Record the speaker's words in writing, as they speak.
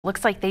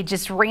Looks like they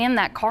just ran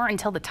that car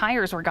until the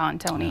tires were gone,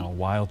 Tony. A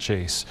wild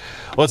chase.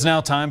 Well, it's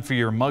now time for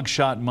your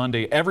Mugshot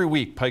Monday. Every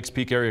week, Pikes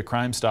Peak Area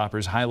Crime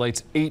Stoppers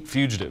highlights 8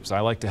 fugitives. I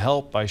like to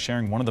help by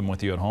sharing one of them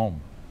with you at home.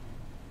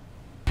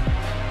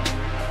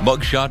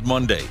 Mugshot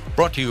Monday,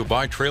 brought to you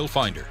by Trail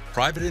Finder,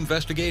 Private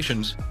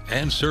Investigations,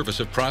 and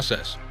Service of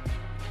Process.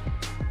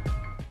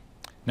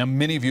 Now,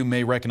 many of you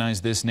may recognize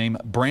this name,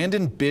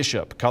 Brandon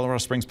Bishop. Colorado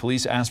Springs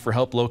police asked for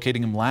help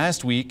locating him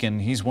last week, and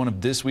he's one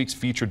of this week's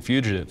featured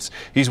fugitives.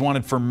 He's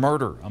wanted for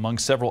murder, among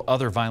several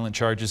other violent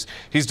charges.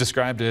 He's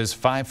described as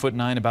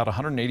 5'9", about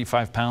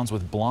 185 pounds,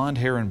 with blonde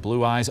hair and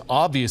blue eyes.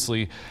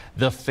 Obviously,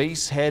 the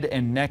face, head,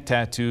 and neck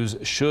tattoos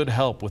should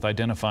help with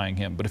identifying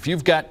him. But if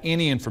you've got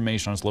any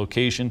information on his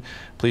location,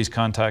 please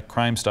contact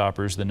Crime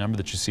Stoppers, the number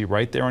that you see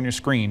right there on your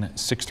screen,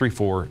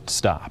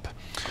 634-STOP.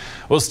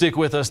 Well, stick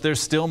with us. There's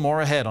still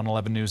more ahead on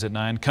 11 News at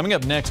 9. Coming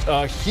up next,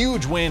 a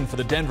huge win for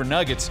the Denver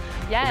Nuggets.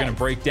 Yes. We're going to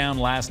break down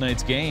last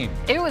night's game.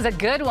 It was a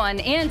good one.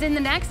 And in the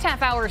next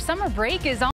half hour, summer break is on.